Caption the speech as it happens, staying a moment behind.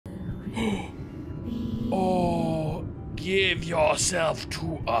Oh, give yourself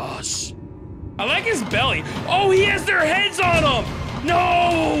to us. I like his belly. Oh, he has their heads on him.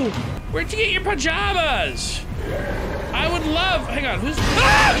 No! Where'd you get your pajamas? I would love, hang on, who's?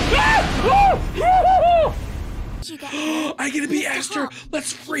 I get to be Esther.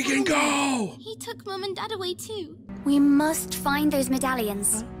 Let's freaking go. He took Mum and Dad away too. We must find those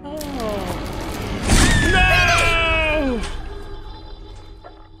medallions. No!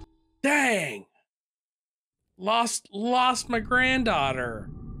 Dang. Lost my granddaughter.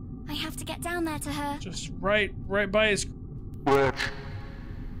 I have to get down there to her. Just right by his. I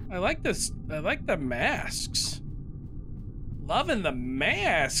like this. I like the masks. Loving the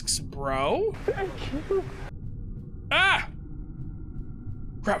masks, bro. Thank you. Ah!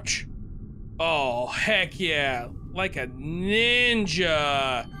 Crouch. Oh, heck yeah. Like a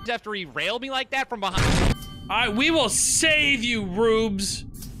ninja. After he railed me like that from behind. We will save you, Rubes.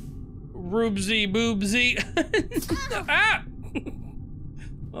 Rubesy boobsy. Ah!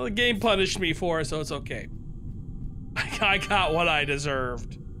 Well, the game punished me for it, so it's okay. I got what I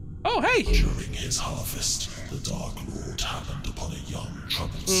deserved. Oh, hey! During his harvest, the Dark Lord happened upon a young,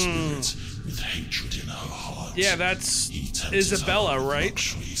 troubled spirit with hatred in her heart. Yeah, that's He tempted Isabella, her with right?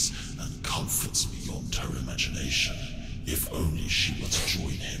 luxuries and comforts beyond her imagination. If only she were to join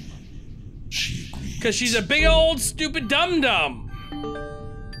him. She agreed. Because she's a big old stupid dum-dum.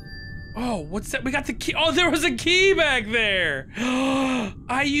 Oh, what's that? We got the key. Oh, there was a key back there.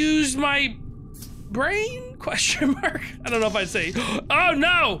 I used my brain? Question mark? I don't know if I'd say. Oh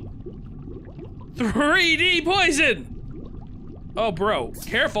no! 3D poison! Oh, bro,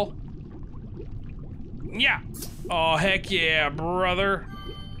 careful. Yeah. Oh, heck yeah, brother.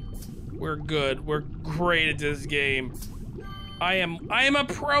 We're good. We're great at this game. I am a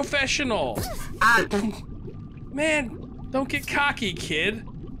professional. Man, don't get cocky, kid.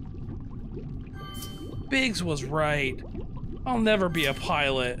 Biggs was right. I'll never be a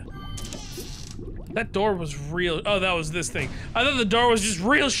pilot. That door was real. Oh, that was this thing. I thought the door was just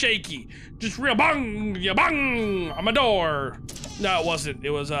real shaky. Just real bang, ya bang on my door. No, it wasn't. It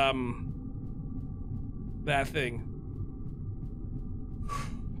was, that thing.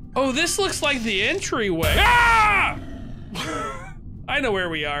 Oh, this looks like the entryway. Ah! I know where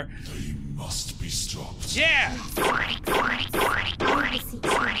we are. They must be stopped. Yeah! Do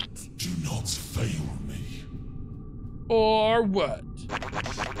not fail me. Or what?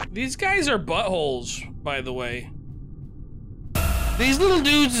 These guys are buttholes, by the way. These little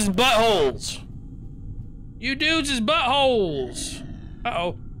dudes is buttholes. You dudes is buttholes.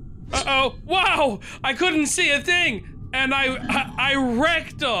 Uh-oh. Uh-oh. Wow! I couldn't see a thing! And I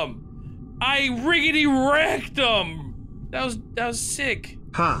wrecked them! I riggedy wrecked them! That was sick.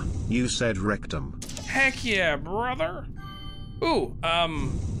 Ha, you said rectum. Heck yeah, brother. Ooh,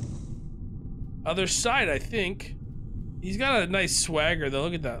 other side, I think. He's got a nice swagger though,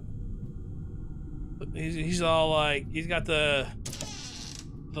 look at that. He's all like, he's got the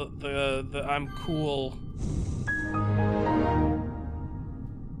I'm cool.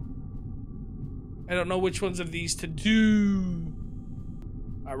 I don't know which ones of these to do.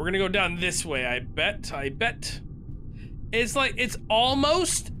 Alright, we're gonna go down this way, I bet. It's like, it's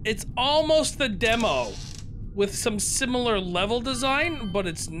almost the demo with some similar level design, but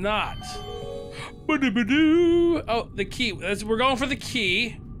it's not. Oh, the key. We're going for the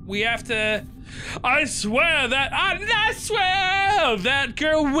key. We have to. I swear that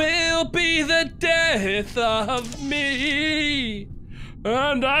girl will be the death of me.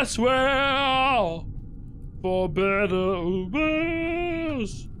 And I swear, for better or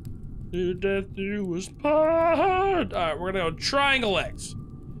worse, the death do us part. Alright, we're gonna go Triangle X.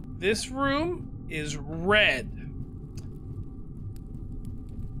 This room is red.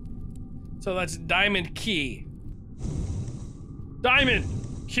 So that's Diamond Key. Diamond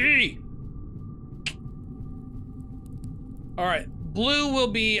Key! Alright, blue will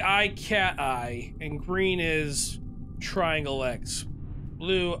be I cat eye, and green is Triangle X.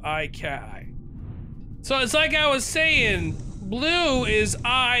 Blue eye cat eye. So it's like I was saying, blue is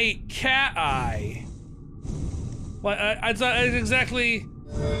I cat eye. Like it's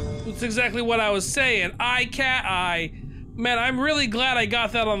exactly what I was saying. I cat eye. Man, I'm really glad I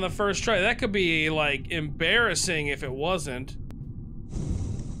got that on the first try. That could be like embarrassing if it wasn't.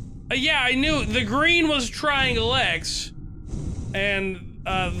 Yeah, I knew the green was Triangle X, and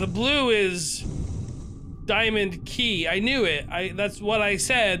the blue is Diamond Key. I knew it. That's what I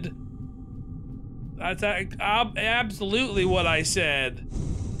said. That's absolutely what I said.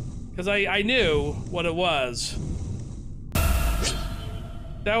 Because I knew what it was.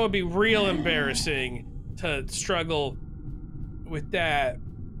 That would be real embarrassing to struggle with that.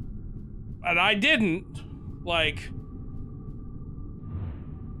 And I didn't. Like,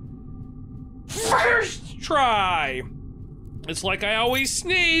 first try. It's like I always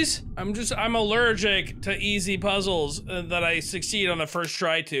sneeze. I'm allergic to easy puzzles that I succeed on the first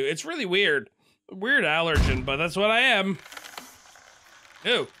try to. It's really weird. Weird allergen, but that's what I am.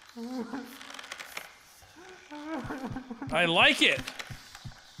 Ew. I like it.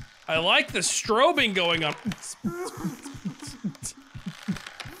 I like the strobing going on.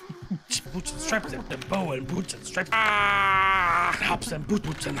 Boots and stripes and the bow and boots and stripes. Ah, hops and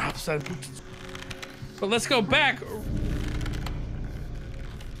boots and hops and boots. But let's go back.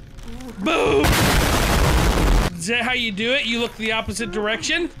 Boom! Is that how you do it? You look the opposite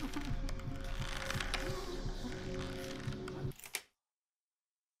direction?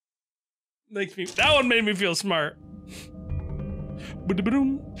 That one made me feel smart.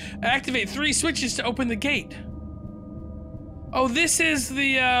 Activate 3 switches to open the gate. Oh, this is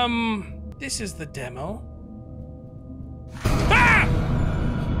the demo. Ah!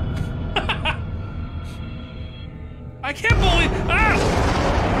 I can't believe,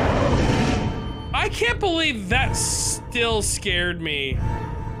 I can't believe that still scared me.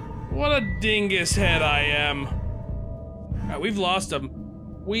 What a dingus head I am. Alright, we've lost him.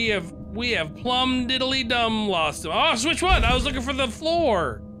 We have plumb diddly dum lost him. Oh, switch 1! I was looking for the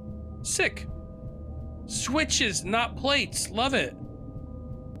floor. Sick. Switches, not plates. Love it.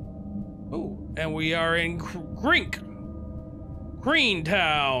 Oh, and we are in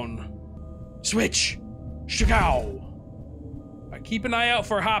Greentown. Switch. Chicago. Right, keep an eye out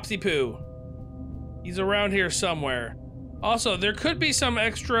for Hopsy Poo. He's around here somewhere. Also, there could be some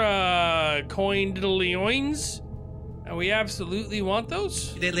extra coin diddly-oins, and we absolutely want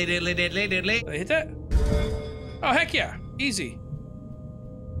those. Did I hit that? Oh, heck yeah. Easy.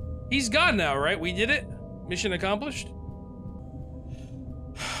 He's gone now, right? We did it? Mission accomplished?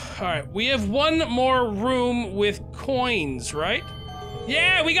 Alright, we have one more room with coins, right?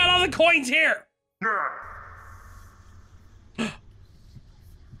 Yeah, we got all the coins here!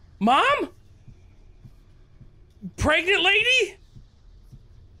 Mom? Pregnant lady?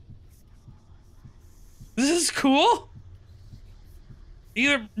 This is cool.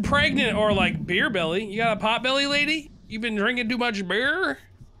 Either pregnant or like beer belly. You got a pot belly lady? You've been drinking too much beer?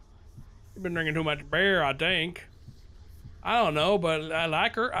 You've been drinking too much beer, I think. I don't know, but I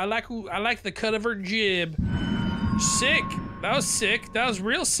like her. I like the cut of her jib. Sick. That was sick. That was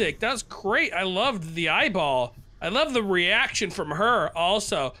real sick. That was great. I loved the eyeball. I love the reaction from her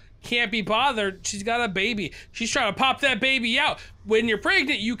also. Can't be bothered. She's got a baby. She's trying to pop that baby out. When you're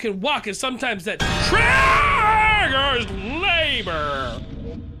pregnant, you can walk, and sometimes that triggers labor.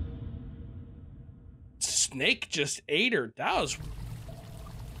 Snake just ate her. That was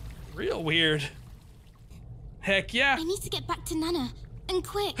real weird. Heck yeah. I need to get back to Nana, and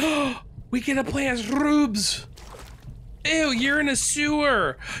quick. We get to play as Rubes. Ew, you're in a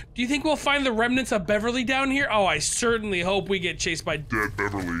sewer. Do you think we'll find the remnants of Beverly down here? Oh, I certainly hope we get chased by dead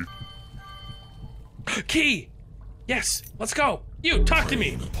Beverly. Key! Yes, let's go. You, talk to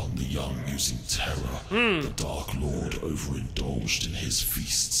me. Upon the young using terror, the Dark Lord overindulged in his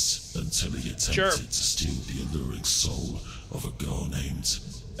feasts until he attempted to steal the alluring soul of a girl named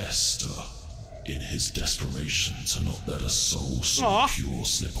Esther. In his desperation to not let a soul so pure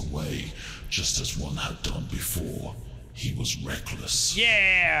slip away, just as one had done before, he was reckless.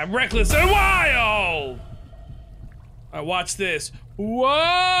 Yeah, reckless and wild! Alright, watch this. Whoa!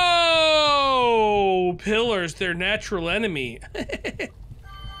 Pillars, their natural enemy.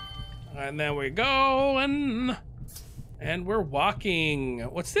 And then we're going. And we're walking.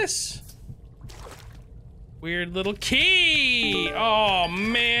 What's this? Weird little key! Oh,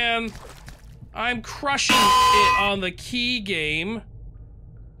 man. I'm crushing it on the key game.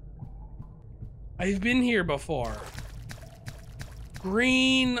 I've been here before.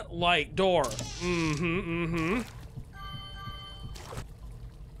 Green light door.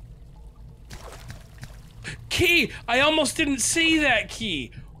 Key! I almost didn't see that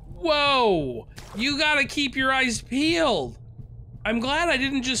key. Whoa! You gotta keep your eyes peeled. I'm glad I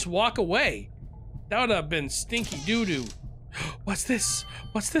didn't just walk away. That would have been stinky doo-doo. What's this?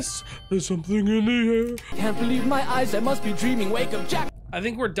 What's this? There's something in the air. Can't believe my eyes, I must be dreaming. Wake up, Jack. I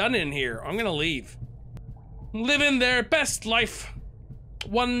think we're done in here. I'm gonna leave. Living their best life.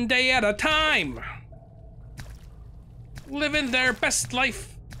 One day at a time. Living their best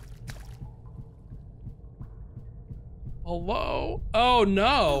life. Hello? Oh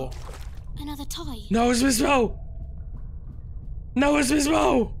no. Another toy. No, it's Miss Mo. No, it's Miss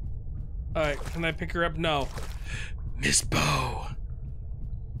Mo. Alright, can I pick her up? No. Miss Bo.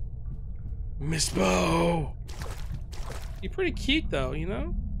 Miss Bo. You're pretty cute though, you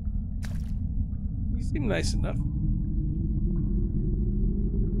know? You seem nice enough.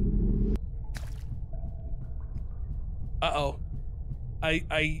 Uh-oh. I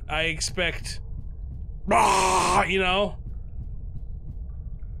expect... you know?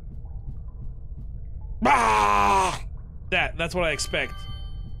 That's what I expect.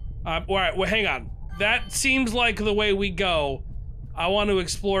 Alright, well, hang on. That seems like the way we go. I want to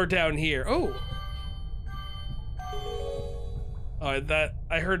explore down here. Oh. Oh, that...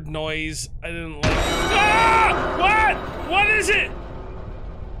 I heard noise. I didn't like... Ah! What? What is it?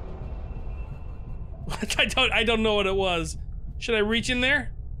 I don't know what it was. Should I reach in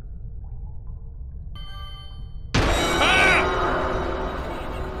there?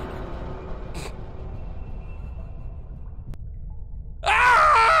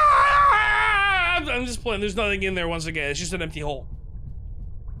 I'm just playing. There's nothing in there once again. It's just an empty hole.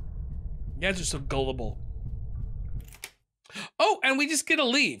 You guys are so gullible. Oh, and we just get to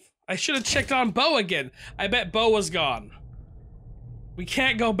leave. I should have checked on Bo again. I bet Bo was gone. We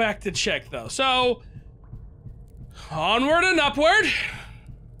can't go back to check though. So, onward and upward.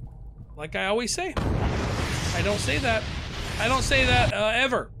 Like I always say. I don't say that. I don't say that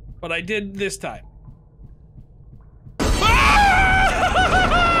ever. But I did this time.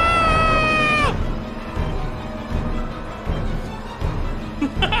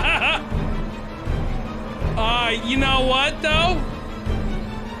 You know what, though?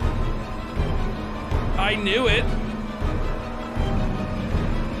 I knew it.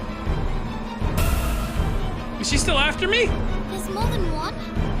 Is she still after me? There's more than one.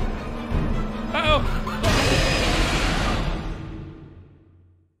 Uh-oh.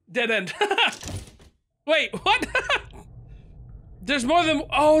 Dead end. Wait, what? There's more than...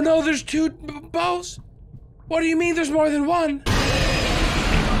 Oh, no, there's two bows? What do you mean there's more than one?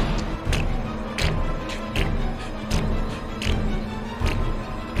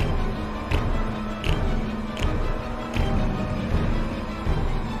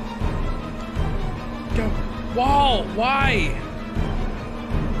 Wall, why?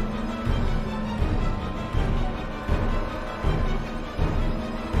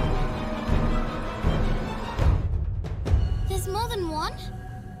 There's more than one?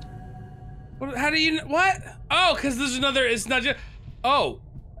 What, how do you, what? Oh, because there's another, it's not just, oh.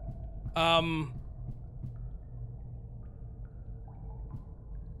 Sorry,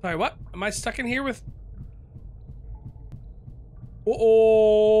 what? Am I stuck in here with?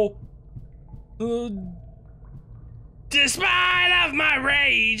 Uh-oh. Despite of my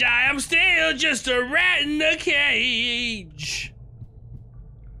rage, I am still just a rat in a cage.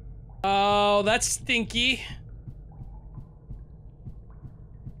 Oh, that's stinky.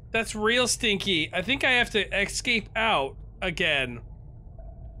 That's real stinky. I think I have to escape out again.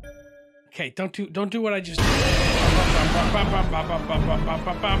 Okay, don't do what I just did.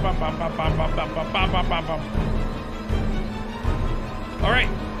 All right.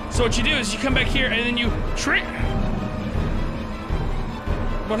 So what you do is you come back here and then you trick.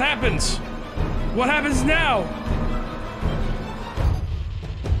 What happens? What happens now?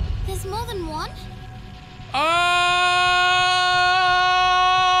 There's more than one?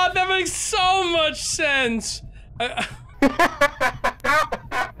 That makes so much sense. I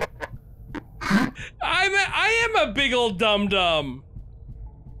am a big old dum-dum.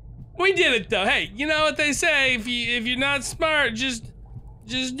 We did it though. Hey, you know what they say? If you're not smart, just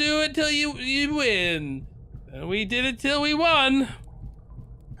do it till you win. And we did it till we won.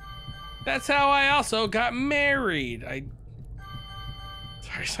 That's how I also got married.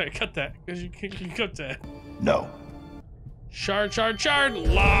 Sorry, cut that. Because you cut that. No. Shard,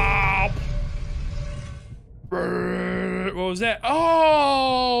 lop. What was that?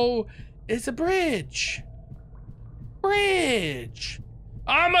 Oh, it's a bridge.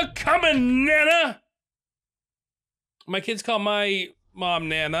 I'm a coming, Nana. My kids call my mom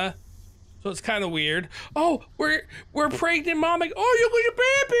Nana, so it's kind of weird. Oh, we're pregnant, mom. Like, oh, you got your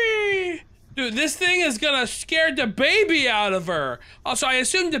baby, dude. This thing is gonna scare the baby out of her. Also, I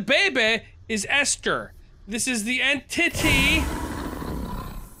assume the baby is Esther. This is the entity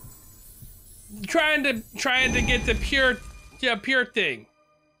trying to get the pure thing,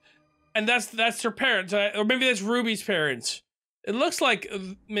 and that's her parents, or maybe that's Ruby's parents. It looks like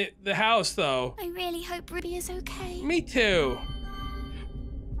the house, though. I really hope Ruby is okay. Me too.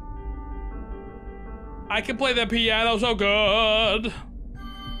 I can play the piano so good.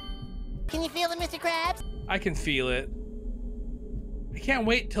 Can you feel it, Mr. Krabs? I can feel it. I can't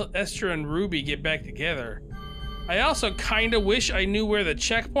wait till Esther and Ruby get back together. I also kind of wish I knew where the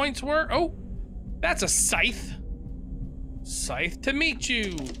checkpoints were. Oh, that's a scythe. Scythe to meet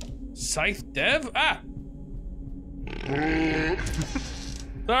you. Scythe dev? Ah.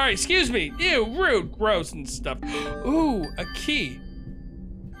 Sorry, excuse me. Ew, rude, gross and stuff. Ooh, a key.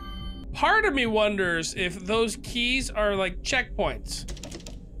 Part of me wonders if those keys are like checkpoints.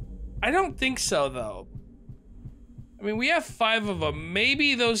 I don't think so, though. I mean, we have 5 of them.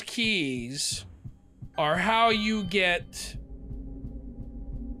 Maybe those keys are how you get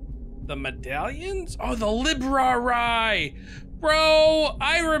the medallions? Oh, the Librari! Bro,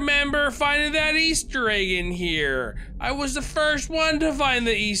 I remember finding that Easter egg in here. I was the first one to find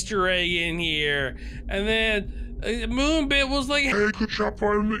the Easter egg in here. And then Moonbit was like, hey, good job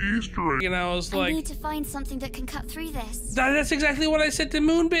finding the Easter egg. And I was like, I need to find something that can cut through this. That's exactly what I said to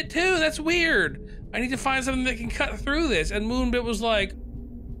Moonbit too. That's weird. I need to find something that can cut through this. And Moonbit was like,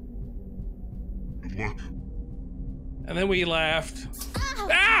 good luck. And then we laughed. Ow!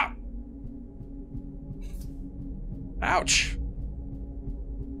 Ow! Ouch.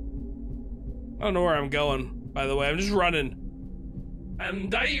 I don't know where I'm going, by the way. I'm just running.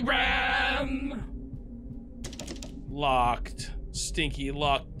 And I ran. Locked. Stinky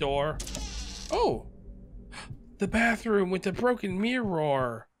locked door. Oh. The bathroom with the broken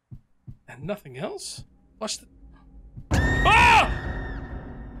mirror. And nothing else? Flush the... Ah!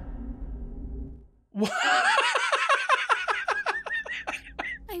 What?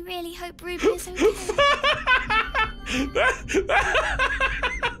 I really hope Ruby is okay.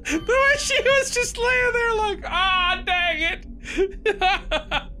 The way she was just laying there like, ah, dang it.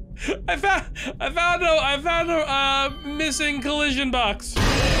 I found a missing collision box.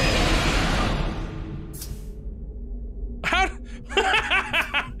 How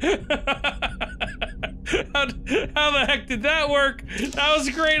the heck did that work? That was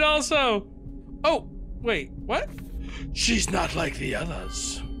great also. Oh, wait, what? She's not like the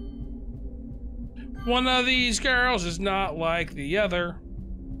others. One of these girls is not like the other.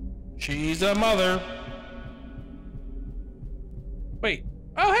 She's a mother. Wait.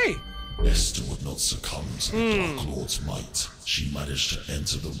 Oh, hey. Esther would not succumb to the Dark Lord's might. She managed to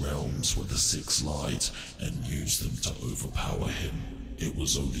enter the realms where the Six lied and use them to overpower him. It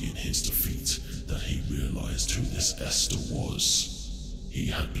was only in his defeat that he realized who this Esther was. He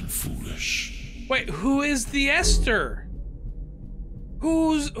had been foolish. Wait, who is the Esther?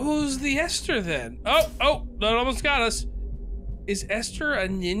 Who's the Esther then? Oh, that almost got us. Is Esther a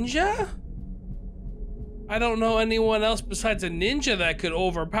ninja? I don't know anyone else besides a ninja that could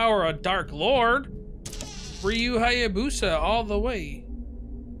overpower a Dark Lord. Ryu Hayabusa all the way.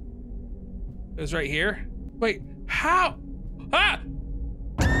 It was right here. Wait, how? Ah!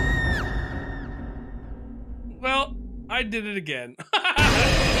 Well, I did it again.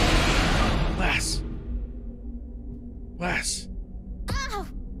 Glass. Ow!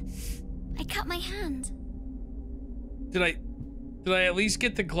 I cut my hand. Did I at least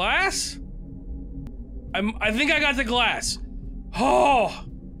get the glass? I think I got the glass. Oh.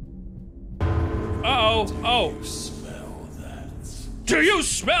 Uh-oh. Oh. Smell that. Do you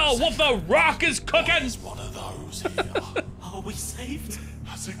smell what the Rock is cooking? There's one of those here. Are we saved?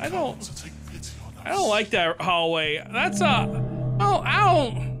 I don't like that hallway. That's a... Oh,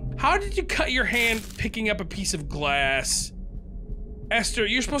 ow. How did you cut your hand picking up a piece of glass? Esther,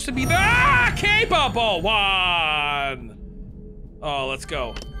 you're supposed to be the capable one. Oh, let's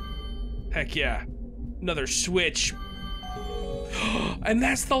go. Heck yeah. Another switch. And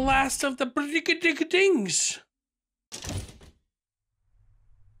that's the last of the dings.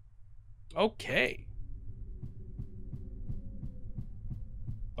 Okay.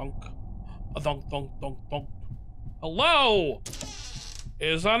 Donk. A donk, donk, donk, donk. Hello!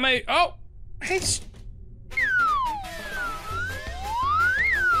 Is on a... Oh! Hey!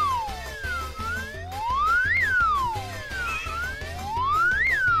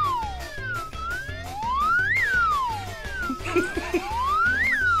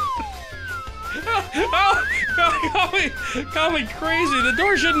 Oh, got me crazy. The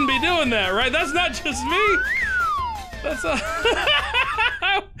door shouldn't be doing that, right? That's not just me. That's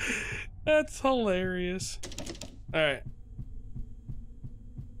that's hilarious. All right.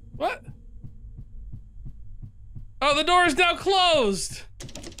 What? Oh, the door is now closed.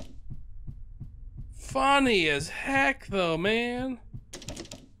 Funny as heck, though, man.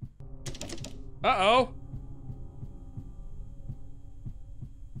 Uh-oh.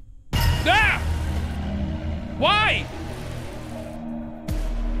 Ah! Why?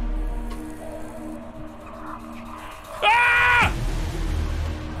 Ah!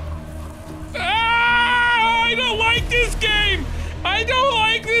 Ah! I don't like this game. I don't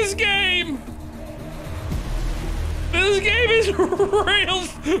like this game. This game is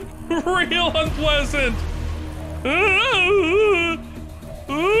real unpleasant.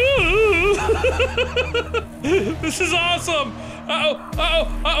 This is awesome.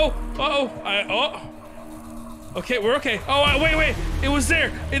 Okay, we're okay. Oh, wait. It was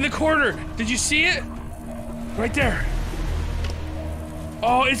there in the corner. Did you see it? Right there.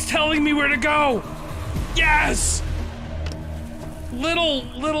 Oh, it's telling me where to go. Yes! Little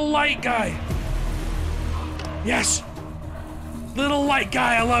light guy. Yes. Little light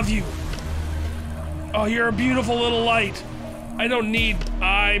guy, I love you. Oh, you're a beautiful little light. I don't need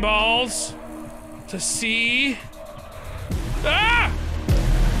eyeballs to see. Ah!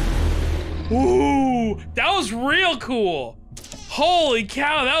 Ooh, that was real cool. Holy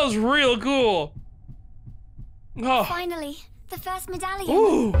cow, that was real cool. Oh. Finally, the first medallion.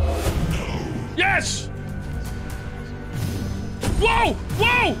 Ooh. Yes! Whoa!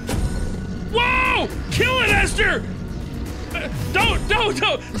 Kill it, Esther! Don't!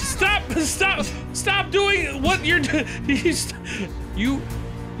 Stop doing what you're doing. You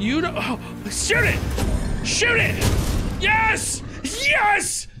don't. Oh, shoot it! Yes!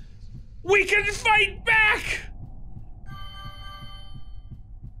 We can fight back!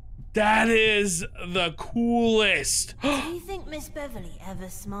 That is the coolest. Do you think Miss Beverly ever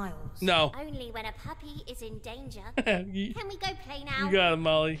smiles? No. Only when a puppy is in danger. Can we go play now? You got it,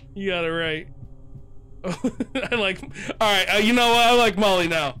 Molly. You got it right. Alright, you know what? I like Molly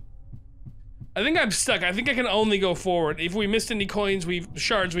now. I think I'm stuck. I think I can only go forward. If we missed any coins,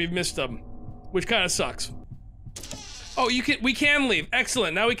 shards, we've missed them. Which kind of sucks. Oh, we can leave.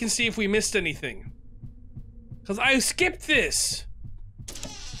 Excellent. Now we can see if we missed anything. Because I skipped this.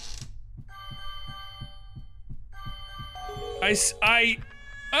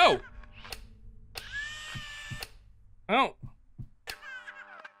 Oh.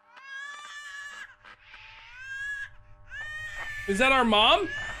 Is that our mom?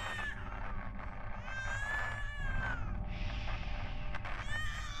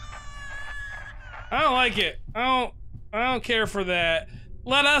 I don't like it. I don't care for that.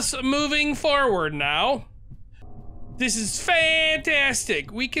 Let us moving forward now. This is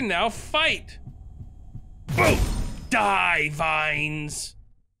fantastic. We can now fight. Boom! Die, vines.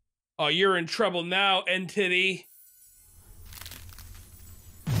 Oh, you're in trouble now, entity.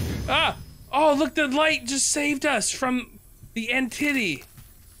 Ah! Oh, look, the light just saved us from the entity.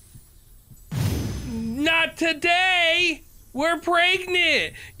 Not today! We're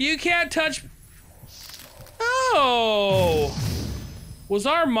pregnant! You can't touch... Oh! Was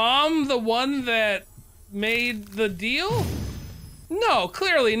our mom the one that made the deal? No,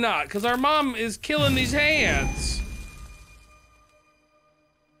 clearly not, because our mom is killing these hands.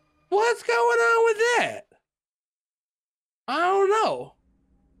 What's going on with that? I don't know.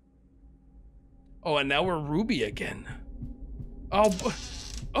 Oh, and now we're Ruby again. Oh.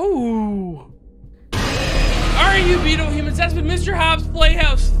 Alright, you beautiful humans, that's been Mr. Hopp's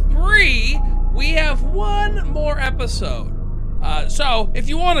Playhouse 3. We have one more episode. So, if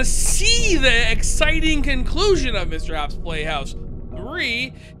you want to see the exciting conclusion of Mr. Hopp's Playhouse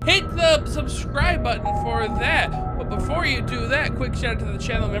 3, hit the subscribe button for that. But before you do that, quick shout out to the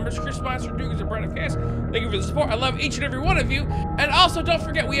channel members, Chris Monster, Dukes, and Brandon Cass. Thank you for the support. I love each and every one of you. And also, don't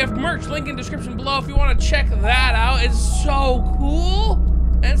forget, we have merch, link in description below if you want to check that out. It's so cool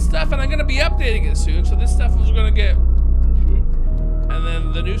and stuff, and I'm going to be updating it soon. So this stuff is going to get... And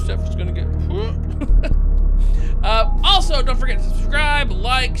then the new stuff is going to get... Also, don't forget to subscribe,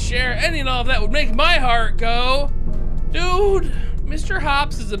 like, share, any and all of that would make my heart go, dude, Mr.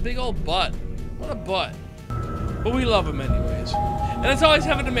 Hops is a big old butt. What a butt. But we love him anyways. And let's always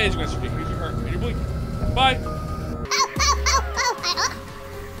have an amazing rest of your week. Your heart, and your blink. Bye. Okay,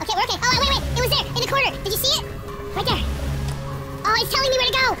 we're okay. Oh, wait. It was there, in the corner. Did you see it? Right there. Oh, it's telling me where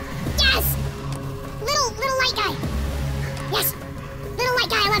to go. Yes! Little light guy. Yes. Little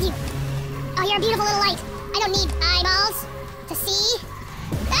light guy, I love you. Oh, you're a beautiful little light. I don't need eyeballs to see.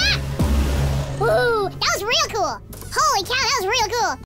 Ah! Woo! That was real cool. Holy cow, that was real cool.